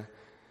for you.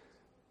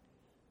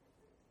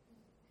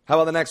 How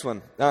about the next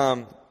one?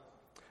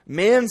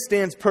 Man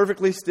stands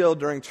perfectly still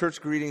during church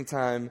greeting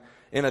time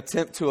in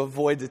attempt to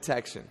avoid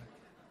detection.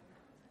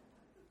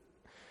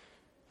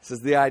 This is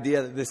the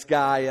idea that this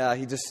guy,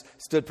 he just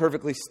stood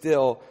perfectly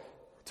still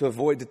to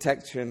avoid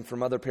detection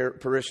from other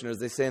parishioners.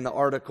 They say in the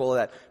article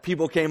that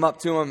people came up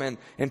to him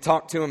and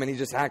talked to him, and he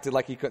just acted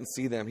like he couldn't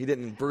see them. He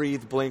didn't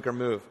breathe, blink, or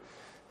move.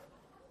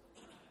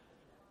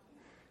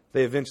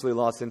 They eventually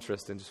lost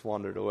interest and just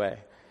wandered away.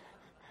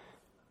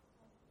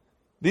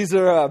 These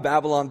are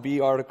Babylon Bee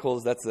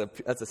articles. That's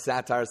a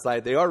satire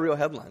site. They are real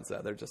headlines,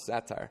 though. They're just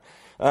satire.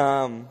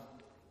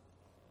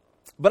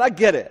 But I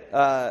get it,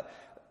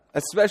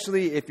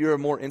 especially if you're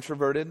more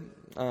introverted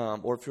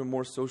or if you're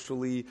more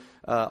socially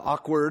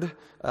awkward,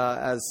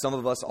 as some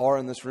of us are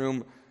in this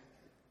room.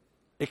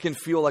 It can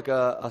feel like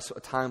a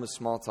time of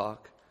small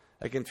talk.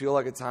 It can feel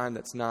like a time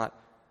that's not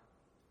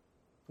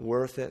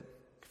worth it.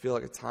 It can feel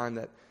like a time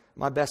that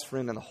my best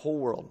friend in the whole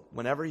world,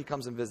 whenever he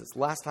comes and visits,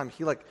 last time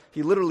he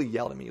literally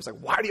yelled at me. He was like,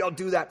 "Why do y'all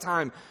do that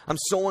time? I'm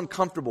so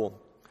uncomfortable."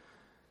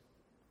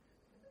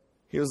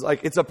 He was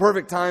like, "It's a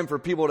perfect time for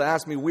people to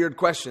ask me weird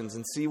questions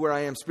and see where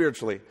I am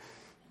spiritually."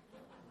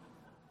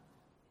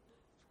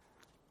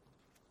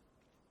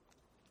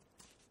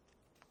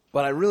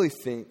 But I really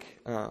think,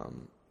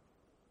 and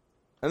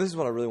this is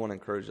what I really want to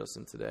encourage us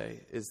in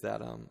today, is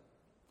that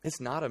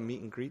it's not a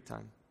meet and greet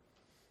time.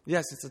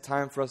 Yes, it's a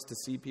time for us to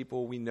see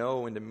people we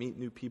know and to meet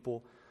new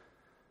people.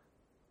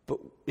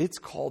 But it's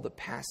called the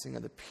passing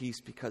of the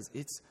peace because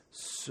it's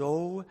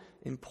so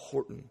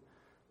important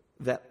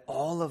that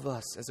all of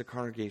us as a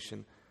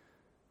congregation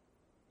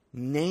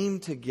name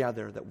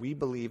together that we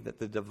believe that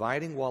the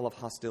dividing wall of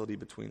hostility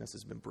between us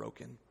has been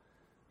broken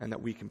and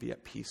that we can be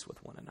at peace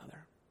with one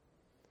another.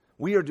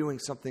 We are doing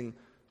something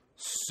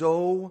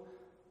so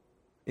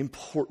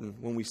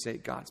important when we say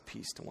God's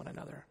peace to one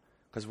another.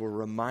 Because we're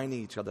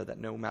reminding each other that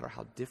no matter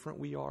how different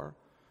we are,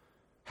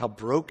 how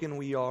broken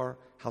we are,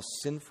 how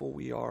sinful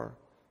we are,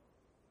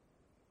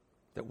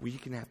 that we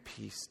can have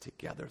peace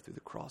together through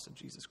the cross of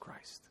Jesus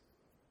Christ.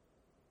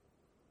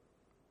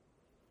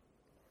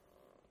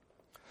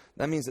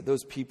 That means that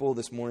those people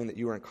this morning that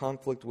you are in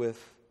conflict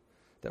with,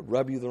 that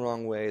rub you the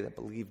wrong way, that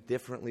believe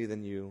differently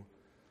than you,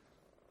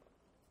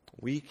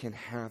 we can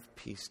have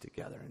peace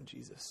together in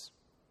Jesus.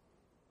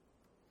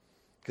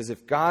 Because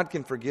if God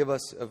can forgive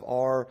us of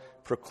our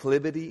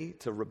proclivity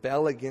to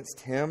rebel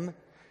against Him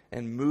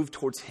and move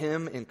towards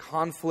Him in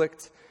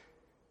conflict,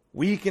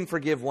 we can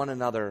forgive one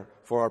another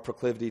for our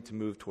proclivity to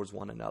move towards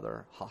one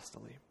another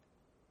hostilely.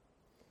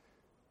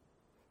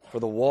 For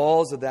the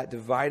walls of that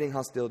dividing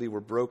hostility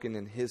were broken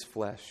in His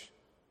flesh.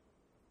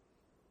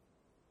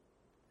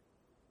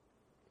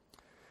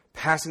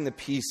 Passing the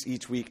peace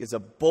each week is a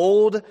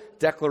bold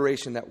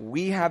declaration that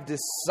we have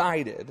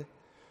decided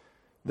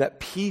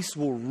that peace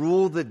will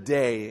rule the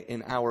day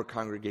in our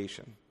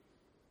congregation.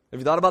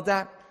 Have you thought about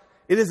that?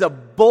 It is a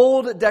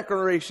bold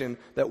declaration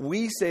that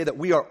we say that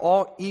we are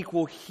all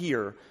equal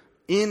here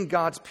in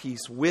God's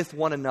peace with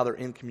one another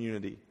in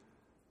community.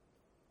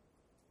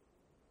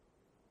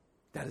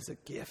 That is a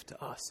gift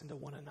to us and to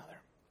one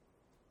another.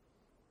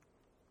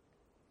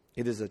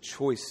 It is a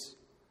choice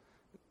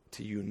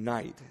to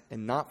unite,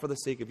 and not for the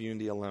sake of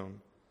unity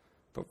alone,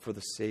 but for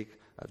the sake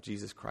of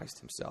Jesus Christ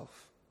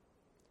Himself,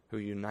 who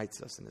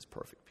unites us in His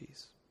perfect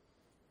peace.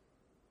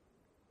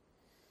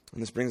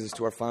 And this brings us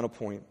to our final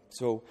point.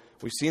 So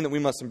we've seen that we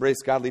must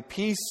embrace godly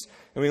peace,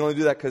 and we only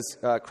do that because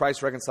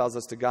Christ reconciles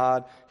us to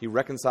God. He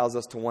reconciles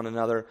us to one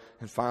another.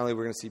 And finally,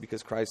 we're going to see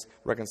because Christ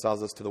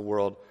reconciles us to the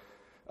world.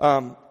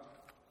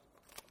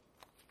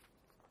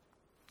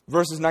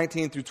 Verses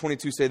 19 through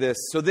 22 say this: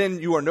 "So then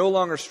you are no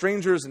longer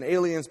strangers and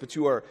aliens, but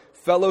you are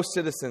fellow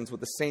citizens with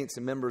the saints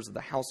and members of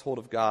the household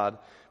of God,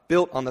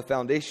 built on the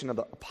foundation of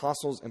the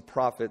apostles and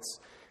prophets,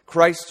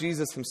 Christ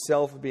Jesus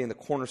Himself being the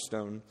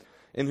cornerstone,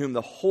 in whom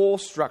the whole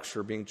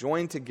structure, being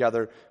joined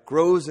together,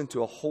 grows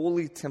into a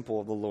holy temple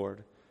of the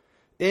Lord.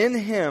 In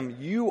Him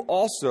you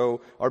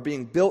also are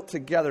being built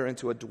together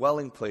into a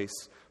dwelling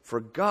place for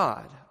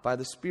God by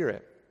the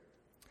Spirit.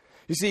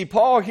 You see,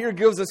 Paul here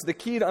gives us the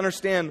key to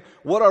understand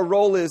what our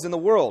role is in the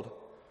world.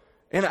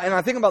 And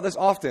I think about this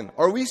often.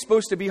 Are we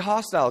supposed to be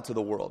hostile to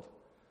the world?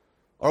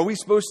 Are we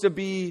supposed to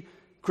be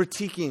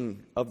critiquing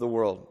of the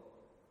world?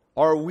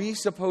 Are we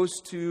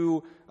supposed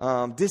to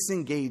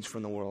disengage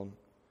from the world?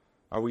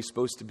 Are we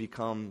supposed to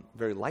become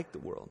very like the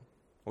world?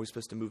 Are we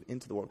supposed to move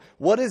into the world?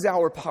 What is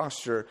our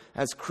posture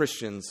as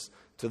Christians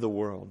to the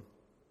world?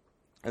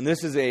 And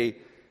this is a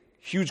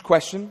huge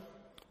question,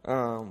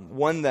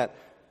 one that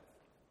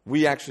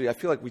I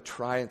feel like we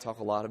try and talk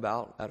a lot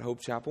about at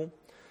Hope Chapel.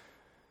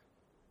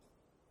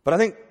 But I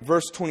think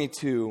verse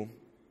 22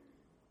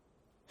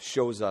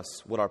 shows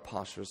us what our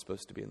posture is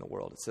supposed to be in the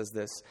world. It says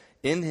this,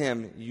 "In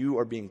him you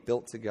are being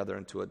built together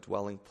into a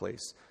dwelling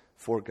place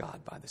for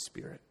God by the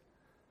Spirit."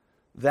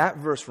 That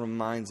verse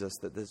reminds us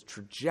that the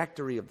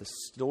trajectory of the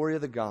story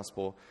of the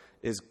gospel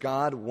is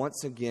God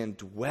once again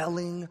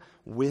dwelling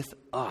with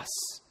us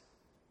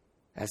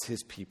as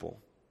his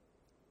people.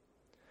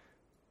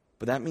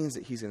 But that means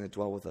that he's going to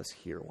dwell with us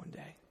here one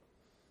day.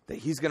 That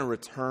he's going to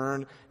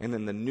return, and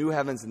in the new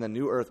heavens and the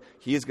new earth,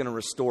 he is going to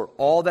restore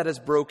all that is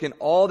broken,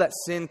 all that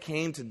sin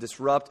came to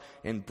disrupt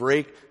and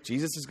break.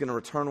 Jesus is going to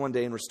return one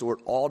day and restore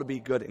it all to be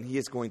good, and he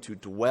is going to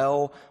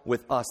dwell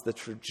with us. The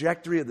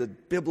trajectory of the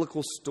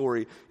biblical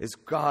story is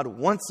God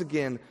once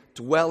again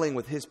dwelling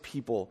with his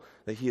people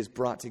that he has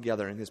brought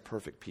together in his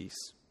perfect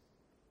peace.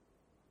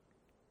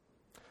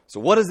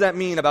 So what does that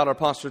mean about our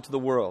posture to the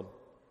world?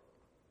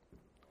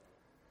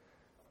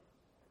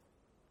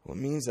 Well,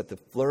 it means that the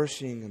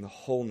flourishing and the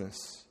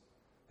wholeness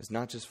is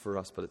not just for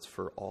us, but it's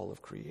for all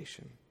of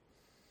creation.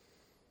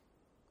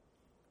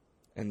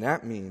 And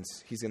that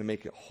means he's going to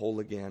make it whole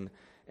again.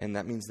 And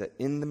that means that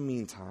in the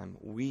meantime,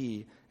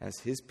 we as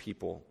his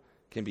people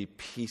can be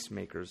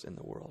peacemakers in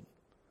the world.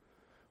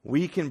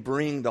 We can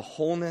bring the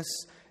wholeness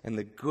and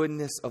the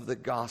goodness of the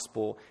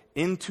gospel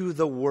into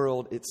the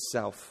world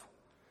itself.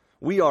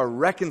 We are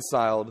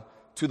reconciled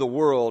to the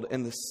world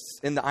in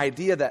the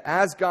idea that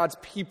as God's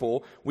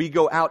people, we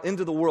go out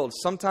into the world.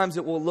 Sometimes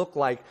it will look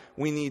like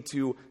we need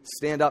to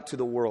stand up to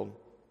the world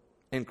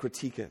and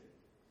critique it.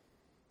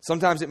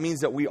 Sometimes it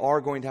means that we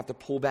are going to have to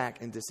pull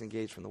back and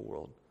disengage from the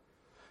world.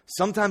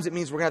 Sometimes it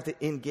means we're going to have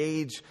to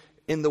engage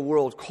in the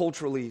world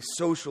culturally,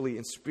 socially,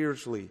 and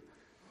spiritually.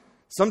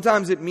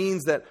 Sometimes it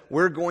means that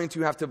we're going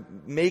to have to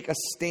make a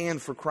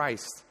stand for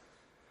Christ.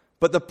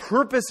 But the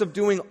purpose of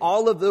doing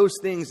all of those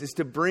things is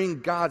to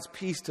bring God's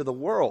peace to the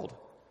world.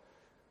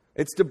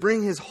 It's to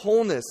bring his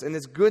wholeness and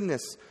his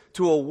goodness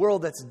to a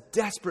world that's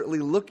desperately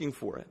looking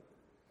for it.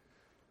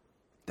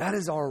 That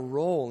is our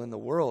role in the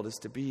world, is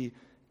to be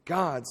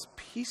God's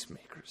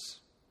peacemakers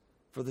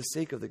for the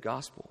sake of the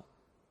gospel.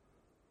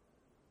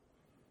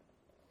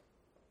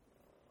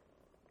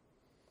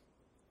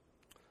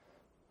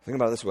 Think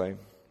about it this way.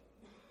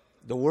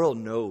 The world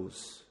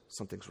knows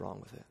something's wrong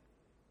with it.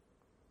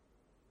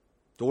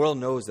 The world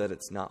knows that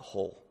it's not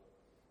whole.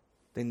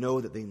 They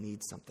know that they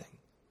need something.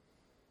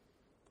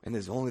 And it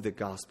is only the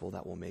gospel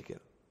that will make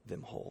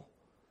them whole.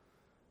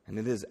 And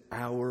it is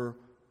our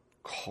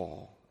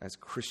call as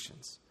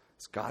Christians,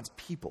 as God's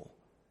people,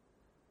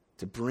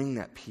 to bring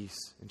that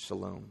peace and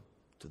shalom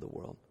to the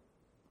world.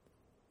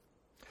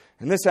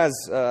 And this has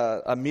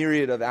a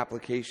myriad of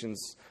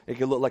applications. It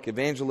could look like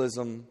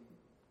evangelism.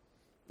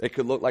 It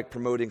could look like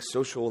promoting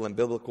social and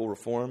biblical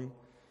reform.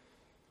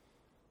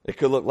 It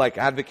could look like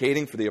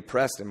advocating for the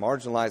oppressed and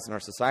marginalized in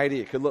our society.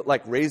 It could look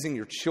like raising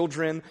your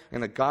children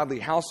in a godly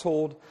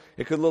household.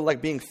 It could look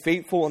like being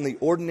faithful in the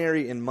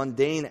ordinary and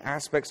mundane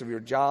aspects of your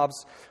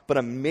jobs. But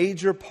a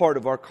major part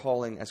of our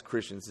calling as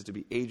Christians is to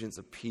be agents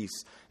of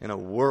peace in a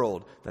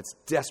world that's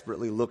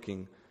desperately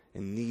looking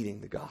and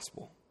needing the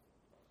gospel.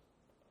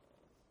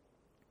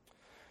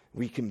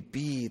 We can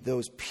be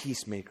those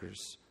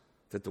peacemakers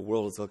that the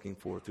world is looking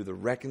for through the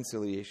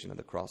reconciliation of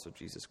the cross of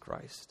Jesus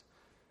Christ,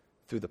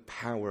 through the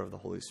power of the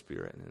Holy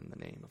Spirit, and in the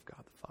name of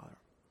God the Father.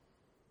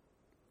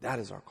 That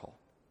is our call.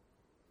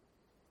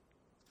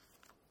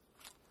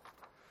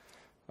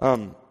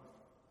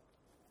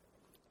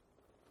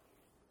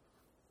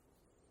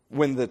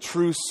 When the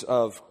truce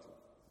of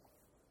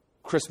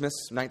Christmas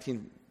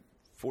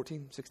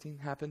 1914, 16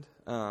 happened,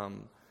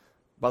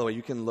 by the way,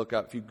 you can look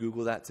up, if you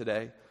Google that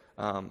today,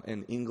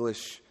 in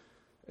English,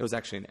 it was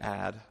actually an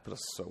ad, but it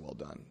was so well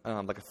done.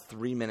 Like a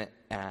 3-minute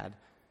ad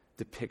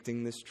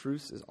depicting this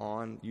truce is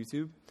on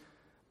YouTube,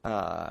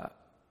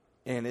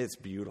 and it's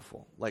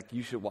beautiful. Like,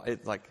 you should.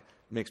 It like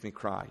makes me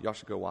cry. Y'all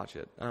should go watch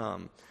it.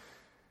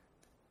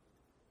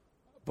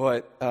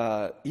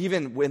 But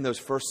even in those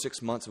first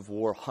 6 months of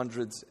war,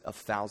 hundreds of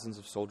thousands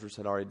of soldiers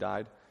had already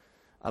died.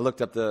 I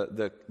looked up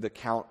the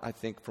count. I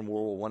think from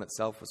World War I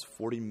itself was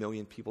 40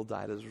 million people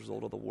died as a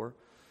result of the war.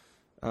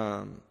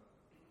 You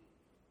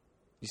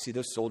see,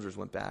 those soldiers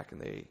went back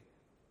and they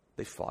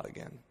fought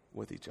again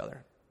with each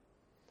other.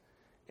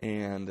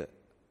 And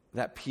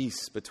that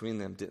peace between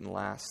them didn't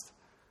last.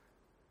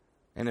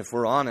 And if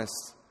we're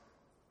honest,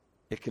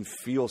 it can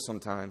feel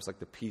sometimes like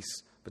the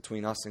peace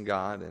between us and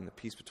God and the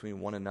peace between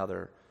one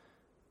another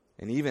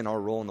and even our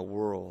role in the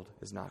world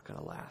is not going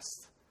to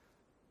last.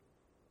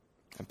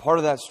 And part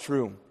of that's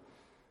true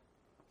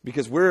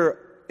because we're,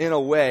 in a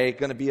way,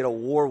 going to be at a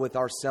war with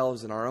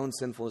ourselves and our own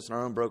sinfulness and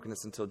our own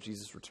brokenness until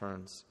Jesus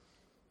returns.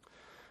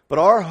 But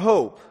our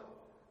hope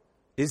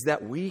is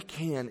that we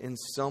can, in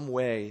some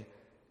way,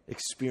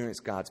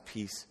 experience God's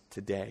peace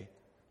today.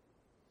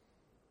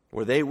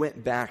 Where they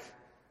went back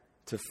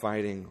to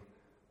fighting,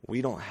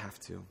 we don't have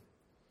to.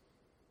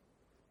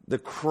 The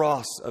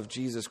cross of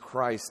Jesus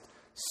Christ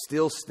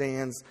still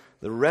stands.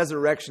 The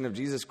resurrection of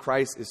Jesus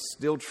Christ is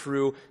still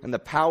true. And the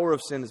power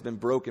of sin has been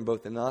broken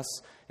both in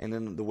us and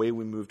in the way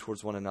we move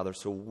towards one another.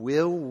 So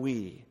will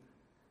we,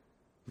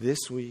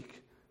 this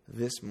week,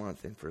 this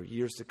month, and for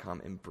years to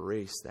come,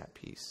 embrace that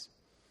peace?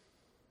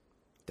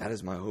 That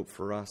is my hope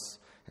for us.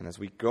 And as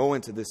we go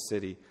into this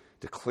city,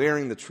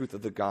 declaring the truth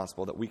of the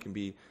gospel, that we can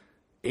be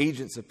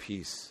agents of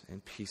peace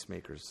and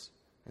peacemakers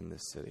in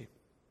this city.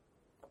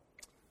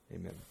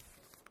 Amen.